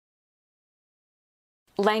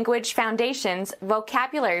Language Foundations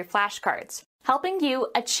Vocabulary Flashcards, helping you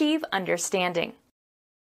achieve understanding.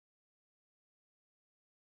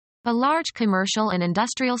 A large commercial and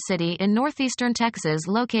industrial city in northeastern Texas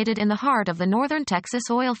located in the heart of the northern Texas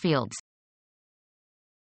oil fields.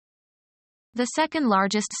 The second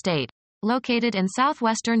largest state, located in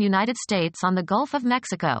southwestern United States on the Gulf of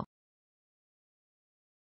Mexico.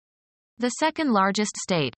 The second largest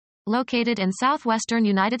state, located in southwestern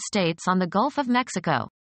United States on the Gulf of Mexico.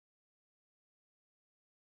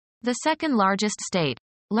 The second largest state,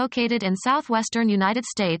 located in southwestern United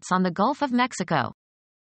States on the Gulf of Mexico.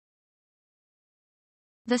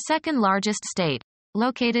 The second largest state,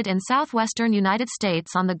 located in southwestern United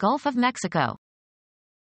States on the Gulf of Mexico.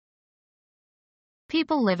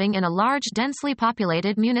 People living in a large densely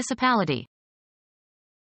populated municipality.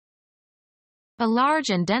 A large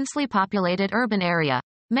and densely populated urban area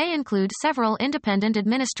may include several independent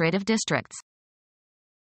administrative districts.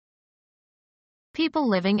 People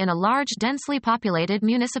living in a large densely populated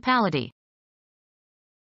municipality.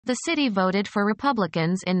 The city voted for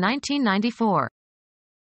Republicans in 1994.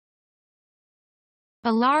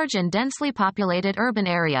 A large and densely populated urban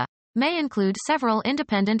area may include several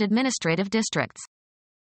independent administrative districts.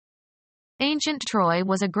 Ancient Troy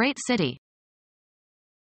was a great city.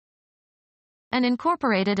 An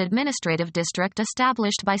incorporated administrative district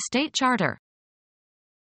established by state charter.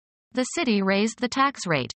 The city raised the tax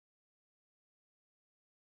rate.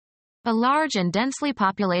 A large and densely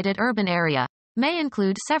populated urban area may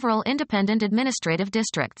include several independent administrative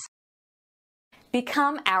districts.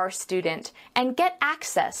 Become our student and get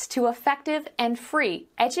access to effective and free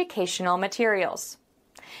educational materials.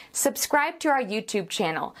 Subscribe to our YouTube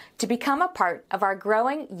channel to become a part of our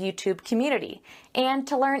growing YouTube community and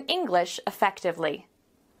to learn English effectively.